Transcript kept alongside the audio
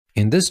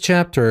In this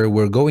chapter,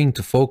 we're going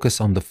to focus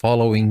on the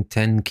following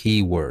 10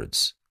 key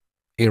words: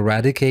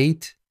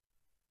 eradicate,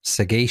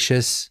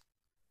 sagacious,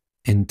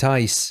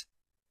 entice,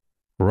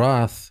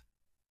 wrath,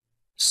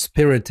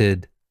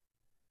 spirited,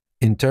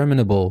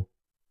 interminable,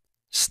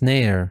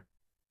 snare,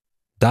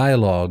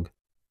 dialogue,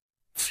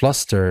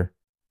 fluster,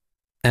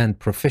 and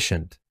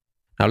proficient.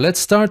 Now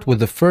let's start with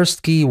the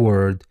first key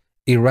word,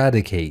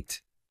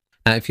 eradicate.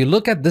 Now if you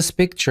look at this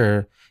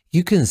picture,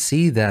 you can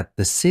see that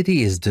the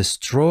city is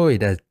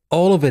destroyed, as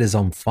all of it is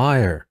on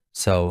fire.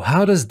 So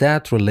how does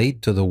that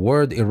relate to the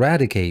word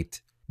eradicate?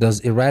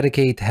 Does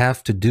eradicate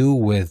have to do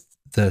with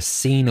the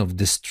scene of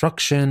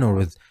destruction, or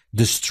with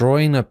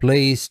destroying a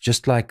place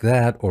just like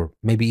that, or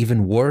maybe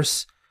even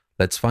worse?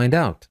 Let's find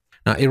out.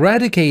 Now,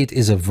 eradicate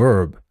is a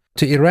verb.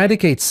 To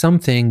eradicate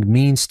something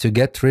means to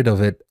get rid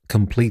of it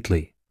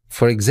completely.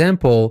 For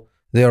example,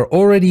 they are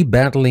already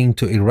battling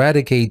to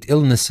eradicate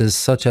illnesses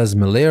such as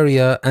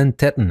malaria and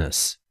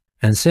tetanus.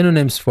 And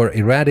synonyms for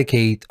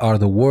eradicate are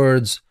the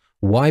words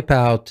wipe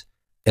out,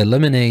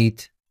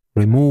 eliminate,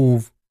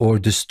 remove, or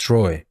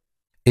destroy.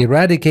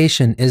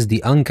 Eradication is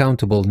the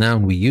uncountable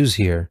noun we use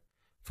here.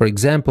 For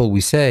example,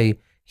 we say,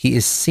 he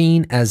is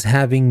seen as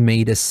having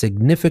made a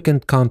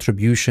significant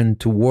contribution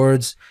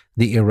towards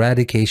the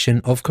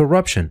eradication of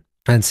corruption.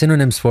 And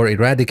synonyms for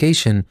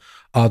eradication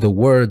are the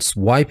words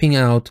wiping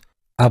out,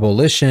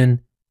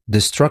 abolition,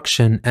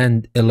 destruction,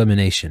 and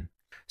elimination.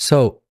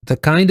 So the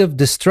kind of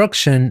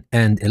destruction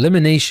and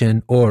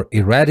elimination or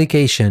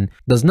eradication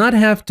does not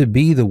have to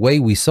be the way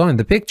we saw in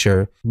the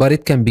picture, but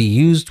it can be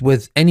used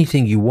with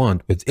anything you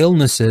want, with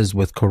illnesses,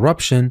 with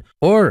corruption,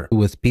 or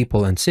with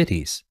people and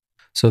cities.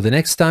 So the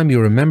next time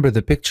you remember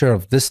the picture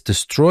of this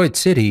destroyed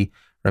city,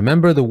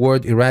 remember the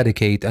word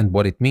eradicate and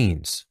what it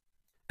means.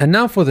 And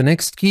now for the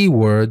next key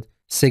word,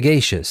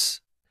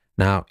 sagacious.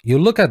 Now you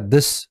look at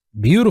this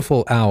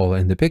beautiful owl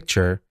in the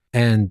picture,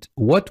 and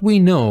what we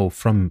know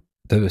from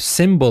the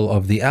symbol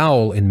of the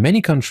owl in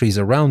many countries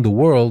around the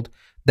world,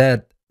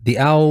 that the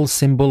owl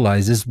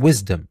symbolizes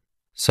wisdom.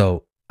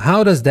 So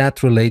how does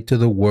that relate to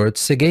the word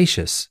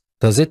sagacious?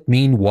 Does it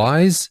mean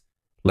wise?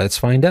 Let's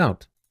find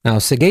out. Now,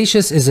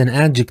 sagacious is an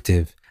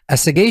adjective. A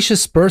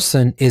sagacious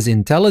person is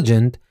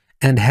intelligent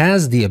and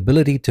has the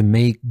ability to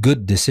make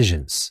good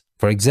decisions.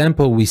 For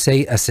example, we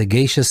say a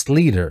sagacious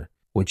leader,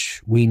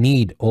 which we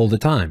need all the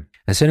time.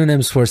 And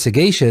synonyms for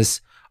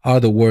sagacious are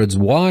the words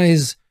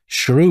wise,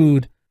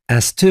 shrewd,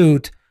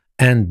 astute,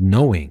 and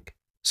knowing.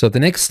 So the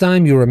next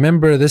time you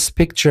remember this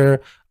picture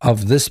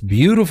of this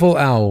beautiful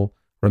owl,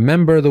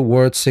 remember the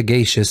word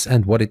sagacious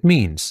and what it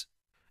means.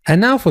 And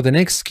now for the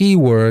next key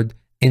word,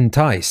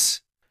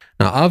 entice.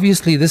 Now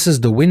obviously this is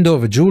the window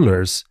of a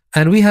jeweler's,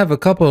 and we have a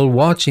couple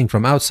watching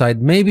from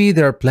outside. Maybe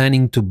they're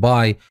planning to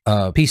buy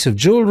a piece of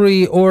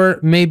jewelry or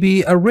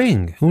maybe a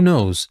ring, who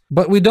knows.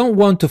 But we don't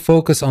want to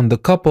focus on the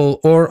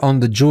couple or on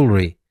the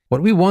jewelry.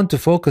 What we want to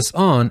focus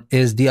on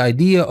is the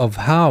idea of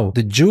how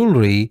the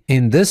jewelry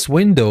in this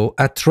window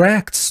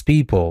attracts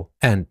people,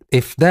 and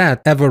if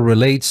that ever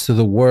relates to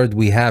the word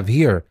we have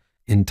here,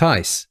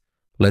 entice.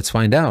 Let's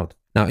find out.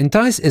 Now,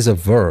 entice is a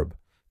verb.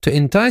 To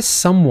entice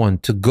someone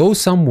to go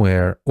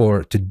somewhere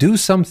or to do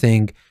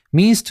something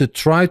means to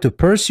try to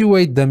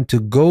persuade them to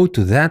go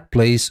to that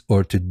place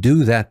or to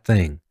do that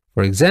thing.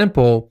 For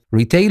example,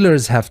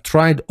 retailers have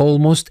tried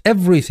almost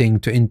everything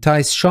to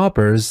entice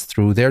shoppers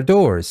through their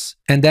doors.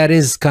 And that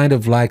is kind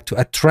of like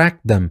to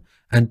attract them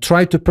and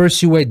try to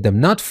persuade them,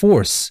 not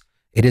force.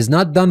 It is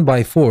not done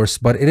by force,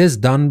 but it is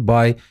done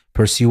by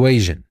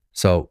persuasion.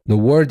 So the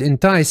word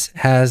entice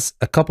has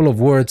a couple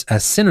of words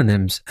as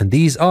synonyms, and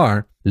these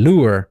are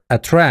lure,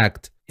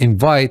 attract,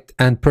 invite,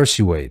 and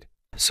persuade.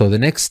 So the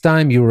next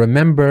time you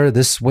remember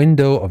this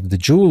window of the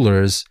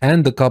jewelers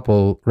and the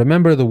couple,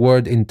 remember the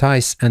word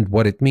entice and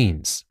what it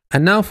means.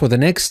 And now for the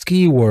next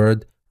key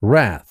word,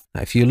 wrath.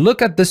 Now if you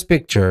look at this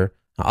picture,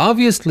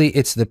 obviously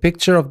it's the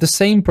picture of the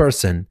same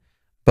person,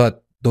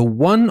 but the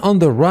one on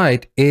the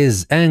right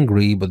is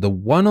angry, but the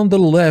one on the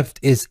left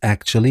is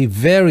actually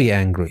very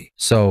angry.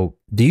 So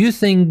do you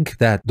think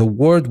that the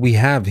word we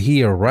have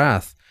here,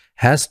 wrath,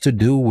 has to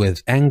do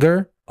with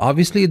anger?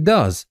 Obviously it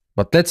does.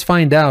 But let's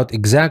find out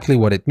exactly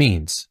what it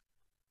means.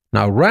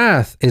 Now,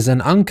 wrath is an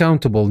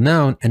uncountable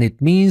noun and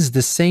it means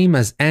the same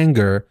as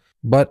anger,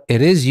 but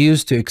it is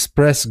used to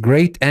express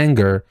great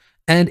anger,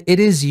 and it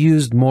is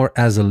used more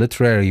as a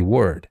literary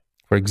word.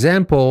 For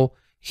example,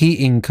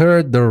 he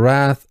incurred the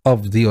wrath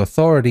of the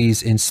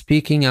authorities in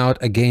speaking out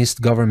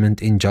against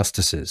government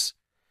injustices.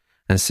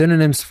 And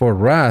synonyms for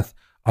wrath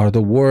are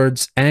the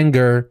words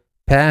anger,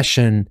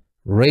 passion,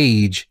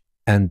 rage,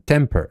 and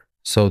temper.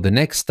 So the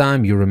next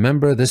time you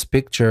remember this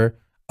picture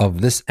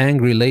of this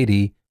angry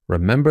lady,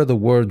 remember the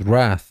word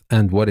wrath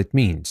and what it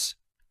means.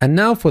 And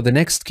now for the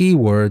next key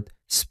word,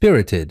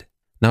 spirited.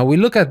 Now we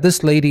look at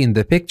this lady in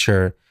the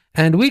picture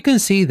and we can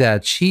see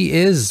that she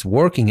is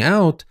working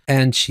out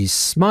and she's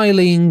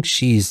smiling.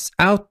 She's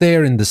out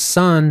there in the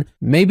sun,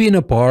 maybe in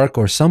a park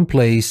or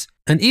someplace.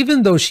 And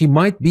even though she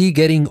might be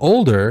getting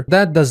older,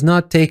 that does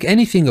not take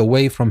anything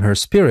away from her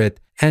spirit,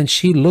 and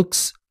she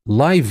looks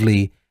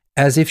lively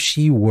as if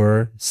she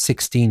were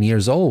 16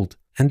 years old.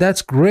 And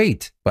that's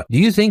great. But do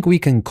you think we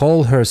can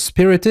call her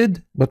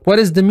spirited? But what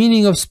is the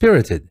meaning of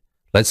spirited?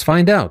 Let's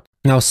find out.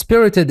 Now,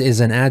 spirited is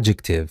an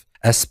adjective.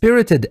 A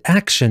spirited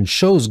action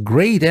shows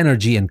great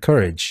energy and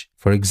courage.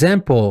 For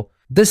example,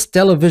 this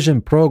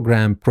television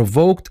program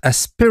provoked a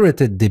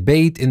spirited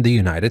debate in the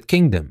United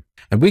Kingdom.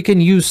 And we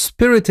can use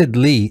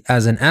spiritedly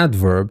as an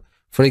adverb.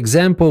 For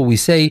example, we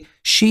say,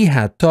 she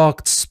had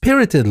talked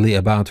spiritedly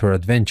about her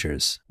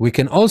adventures. We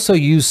can also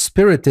use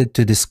spirited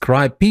to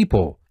describe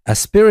people. A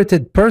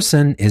spirited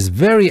person is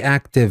very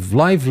active,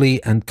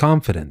 lively, and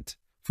confident.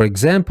 For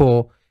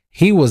example,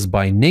 he was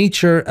by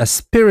nature a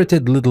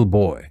spirited little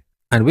boy.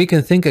 And we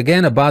can think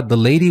again about the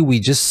lady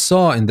we just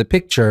saw in the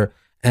picture,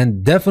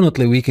 and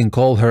definitely we can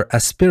call her a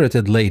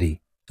spirited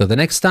lady. So the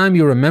next time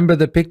you remember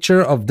the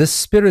picture of this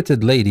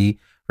spirited lady,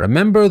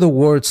 remember the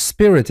word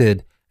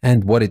spirited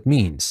and what it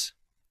means.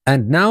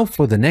 And now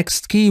for the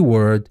next key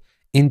word,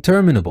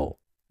 interminable.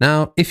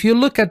 Now, if you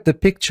look at the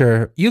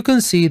picture, you can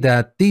see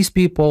that these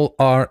people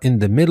are in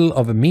the middle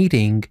of a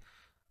meeting,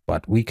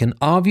 but we can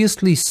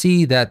obviously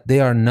see that they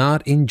are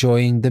not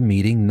enjoying the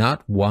meeting,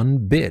 not one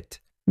bit.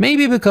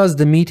 Maybe because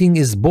the meeting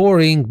is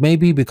boring,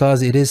 maybe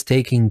because it is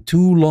taking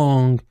too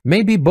long,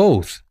 maybe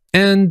both.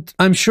 And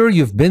I'm sure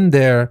you've been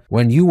there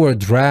when you were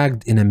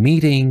dragged in a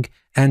meeting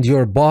and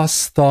your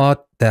boss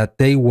thought that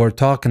they were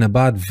talking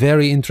about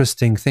very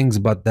interesting things,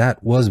 but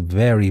that was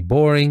very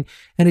boring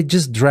and it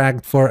just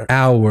dragged for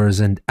hours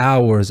and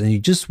hours and you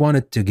just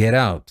wanted to get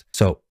out.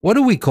 So what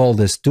do we call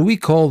this? Do we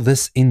call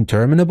this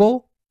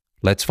interminable?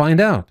 Let's find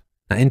out.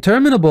 Now,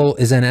 interminable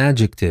is an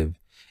adjective.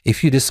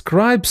 If you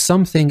describe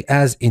something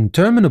as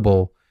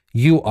interminable,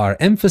 you are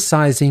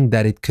emphasizing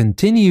that it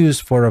continues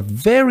for a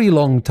very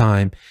long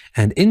time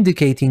and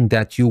indicating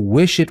that you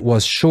wish it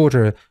was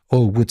shorter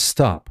or would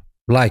stop.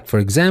 Like, for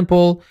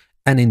example,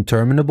 an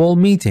interminable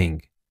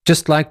meeting,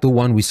 just like the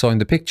one we saw in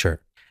the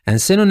picture.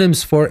 And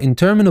synonyms for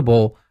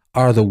interminable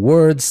are the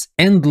words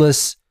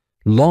endless,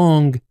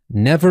 long,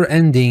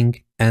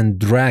 never-ending, and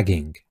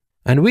dragging.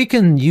 And we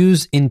can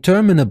use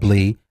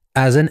interminably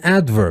as an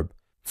adverb.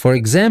 For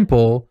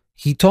example,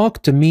 he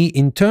talked to me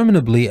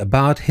interminably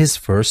about his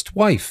first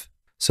wife.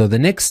 So the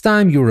next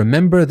time you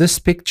remember this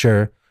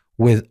picture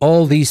with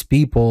all these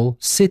people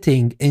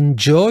sitting,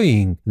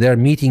 enjoying their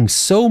meeting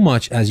so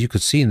much, as you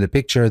could see in the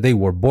picture, they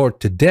were bored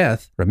to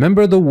death,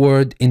 remember the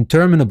word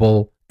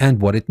interminable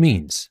and what it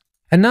means.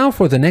 And now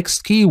for the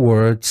next key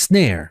word,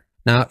 snare.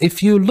 Now,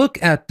 if you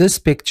look at this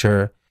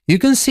picture, you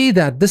can see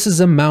that this is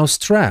a mouse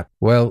trap.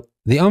 Well,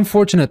 the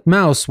unfortunate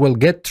mouse will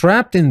get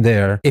trapped in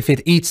there if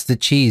it eats the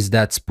cheese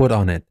that's put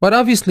on it. But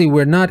obviously,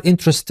 we're not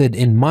interested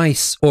in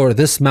mice or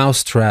this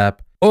mouse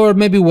trap, or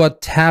maybe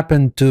what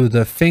happened to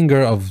the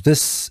finger of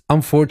this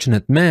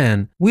unfortunate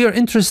man. We are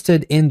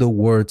interested in the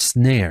word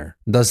snare.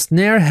 Does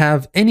snare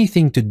have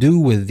anything to do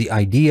with the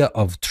idea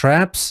of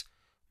traps,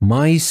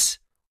 mice,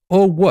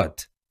 or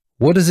what?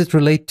 What does it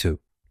relate to?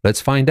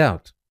 Let's find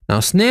out. Now,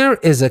 snare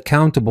is a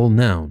countable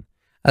noun.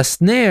 A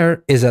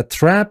snare is a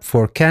trap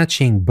for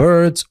catching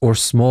birds or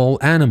small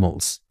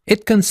animals.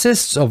 It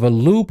consists of a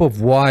loop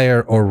of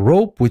wire or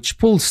rope which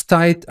pulls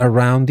tight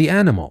around the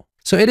animal.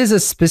 So it is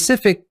a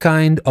specific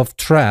kind of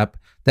trap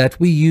that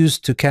we use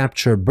to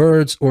capture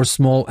birds or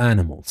small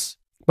animals.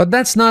 But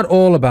that's not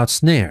all about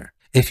snare.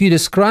 If you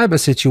describe a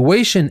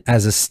situation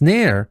as a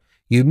snare,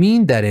 you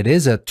mean that it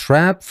is a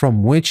trap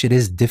from which it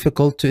is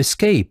difficult to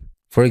escape.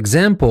 For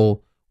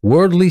example,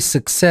 worldly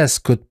success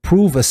could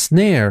prove a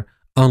snare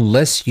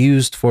unless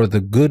used for the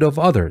good of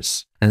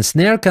others. And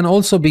snare can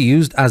also be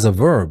used as a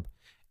verb.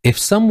 If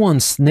someone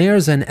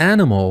snares an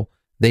animal,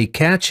 they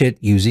catch it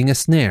using a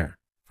snare.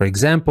 For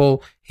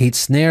example, he'd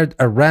snared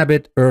a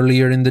rabbit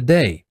earlier in the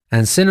day.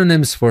 And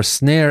synonyms for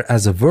snare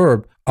as a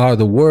verb are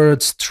the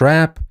words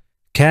trap,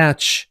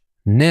 catch,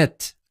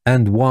 net,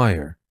 and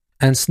wire.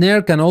 And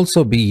snare can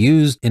also be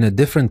used in a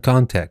different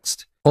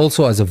context,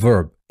 also as a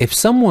verb. If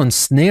someone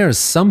snares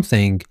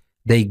something,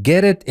 they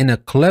get it in a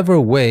clever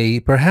way,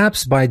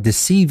 perhaps by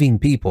deceiving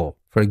people.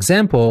 For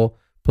example,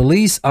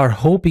 police are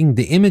hoping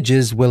the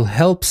images will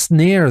help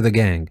snare the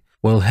gang,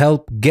 will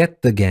help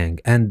get the gang,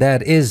 and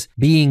that is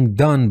being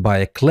done by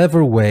a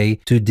clever way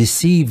to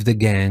deceive the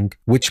gang,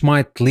 which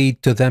might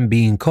lead to them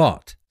being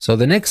caught. So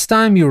the next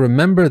time you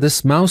remember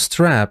this mouse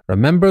trap,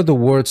 remember the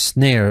word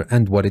snare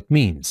and what it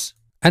means.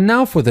 And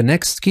now for the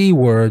next key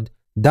word,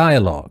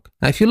 dialogue.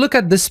 Now, if you look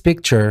at this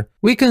picture,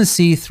 we can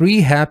see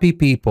three happy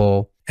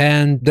people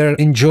and they're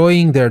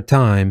enjoying their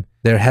time.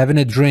 They're having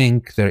a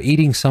drink, they're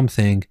eating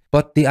something,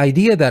 but the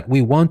idea that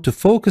we want to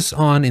focus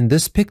on in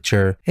this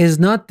picture is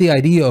not the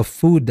idea of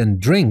food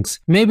and drinks.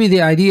 Maybe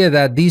the idea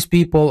that these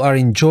people are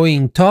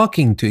enjoying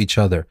talking to each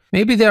other.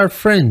 Maybe they are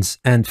friends,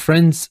 and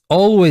friends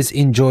always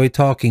enjoy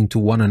talking to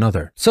one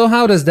another. So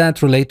how does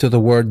that relate to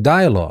the word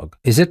dialogue?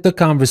 Is it the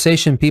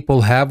conversation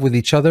people have with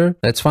each other?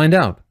 Let's find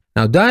out.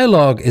 Now,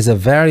 dialogue is a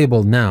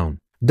variable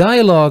noun.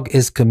 Dialogue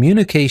is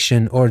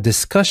communication or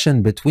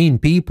discussion between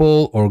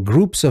people or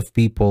groups of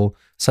people,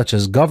 such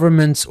as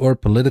governments or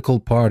political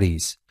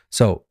parties.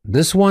 So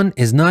this one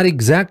is not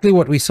exactly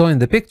what we saw in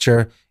the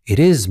picture. It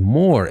is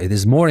more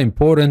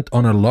important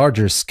on a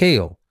larger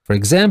scale. For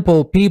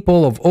example,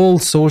 people of all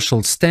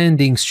social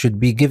standings should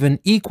be given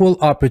equal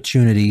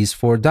opportunities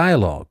for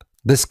dialogue,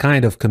 this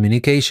kind of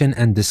communication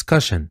and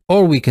discussion.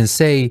 Or we can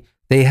say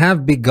they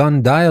have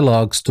begun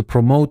dialogues to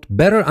promote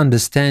better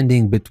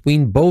understanding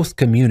between both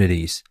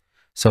communities.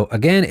 So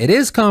again, it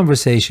is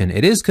conversation,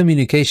 it is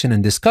communication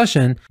and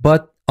discussion,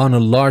 but on a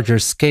larger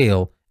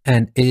scale,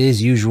 and it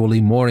is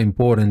usually more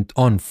important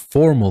on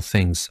formal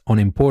things, on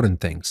important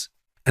things.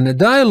 And a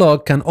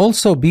dialogue can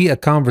also be a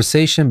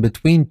conversation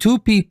between two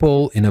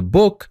people in a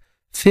book,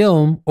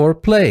 film, or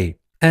play.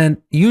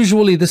 And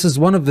usually this is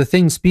one of the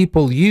things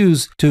people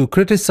use to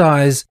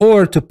criticize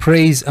or to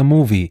praise a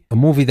movie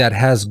that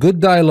has good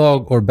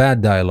dialogue or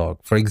bad dialogue.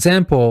 For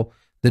example,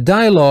 the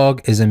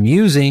dialogue is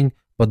amusing,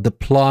 but the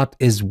plot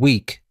is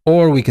weak.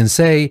 Or we can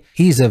say,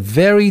 he's a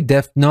very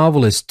deft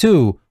novelist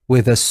too,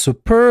 with a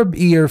superb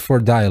ear for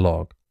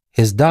dialogue.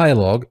 His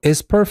dialogue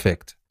is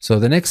perfect. So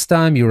the next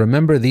time you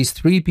remember these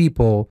three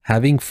people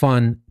having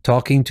fun,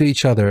 talking to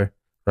each other,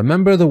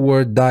 remember the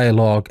word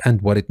dialogue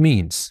and what it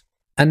means.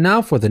 And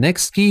now for the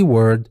next key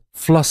word,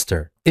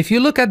 fluster. If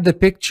you look at the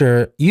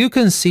picture, you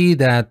can see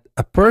that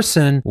a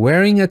person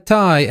wearing a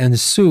tie and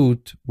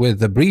suit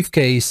with a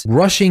briefcase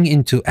rushing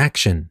into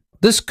action.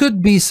 This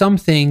could be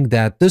something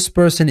that this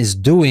person is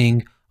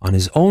doing on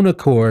his own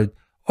accord,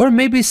 or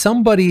maybe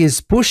somebody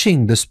is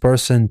pushing this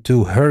person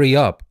to hurry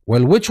up.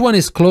 Well, which one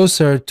is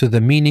closer to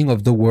the meaning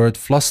of the word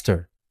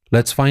fluster?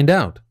 Let's find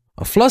out.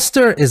 A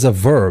fluster is a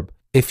verb.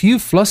 If you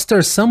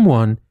fluster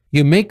someone,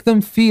 you make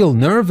them feel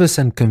nervous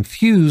and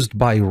confused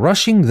by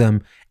rushing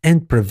them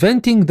and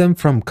preventing them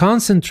from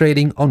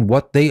concentrating on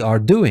what they are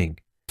doing.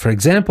 For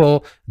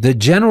example, the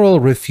general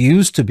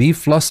refused to be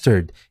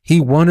flustered. He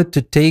wanted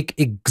to take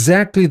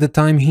exactly the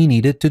time he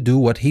needed to do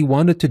what he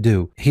wanted to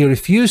do. He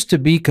refused to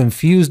be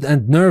confused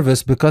and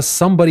nervous because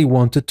somebody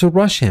wanted to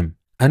rush him.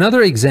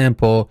 Another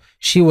example,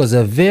 she was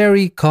a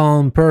very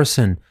calm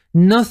person.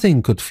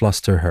 Nothing could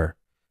fluster her.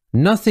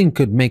 Nothing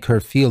could make her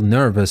feel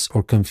nervous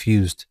or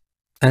confused.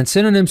 And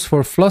synonyms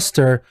for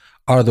fluster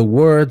are the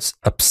words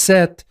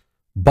upset,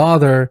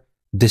 bother,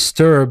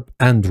 disturb,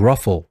 and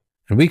ruffle.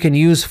 And we can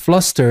use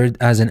flustered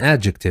as an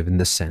adjective in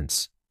this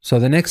sense. So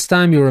the next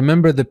time you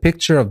remember the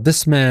picture of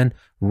this man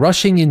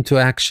rushing into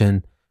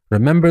action,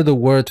 remember the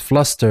word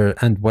fluster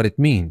and what it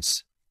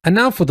means. And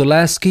now for the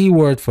last key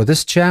word for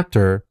this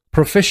chapter,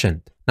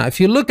 proficient. Now, if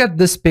you look at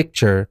this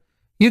picture,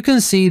 you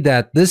can see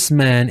that this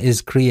man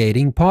is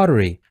creating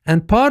pottery.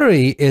 And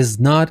pottery is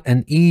not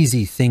an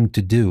easy thing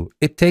to do.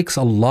 It takes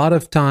a lot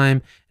of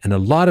time and a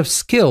lot of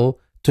skill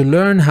to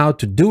learn how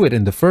to do it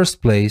in the first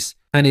place,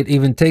 and it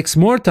even takes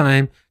more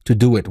time to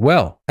do it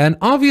well. And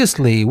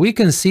obviously, we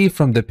can see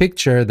from the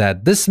picture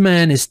that this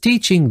man is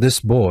teaching this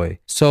boy.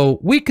 So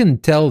we can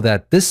tell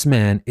that this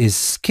man is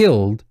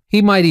skilled.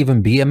 He might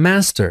even be a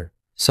master.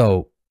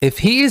 So if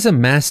he is a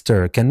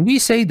master, can we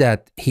say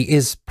that he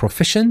is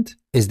proficient?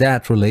 Is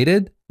that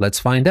related? Let's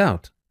find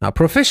out. Now,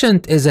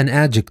 proficient is an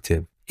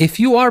adjective. If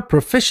you are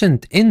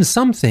proficient in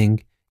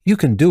something, you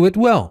can do it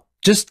well,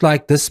 just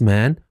like this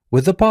man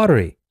with the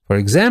pottery. For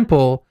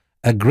example,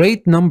 a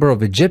great number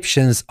of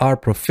Egyptians are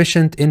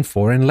proficient in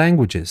foreign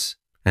languages.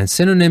 And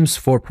synonyms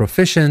for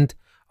proficient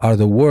are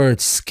the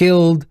words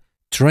skilled,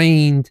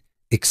 trained,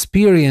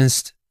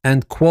 experienced,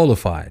 and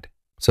qualified.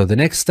 So the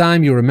next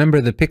time you remember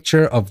the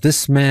picture of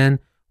this man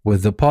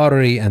with the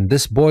pottery and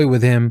this boy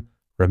with him,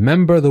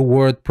 remember the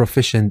word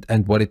proficient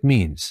and what it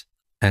means.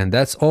 And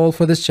that's all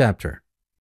for this chapter.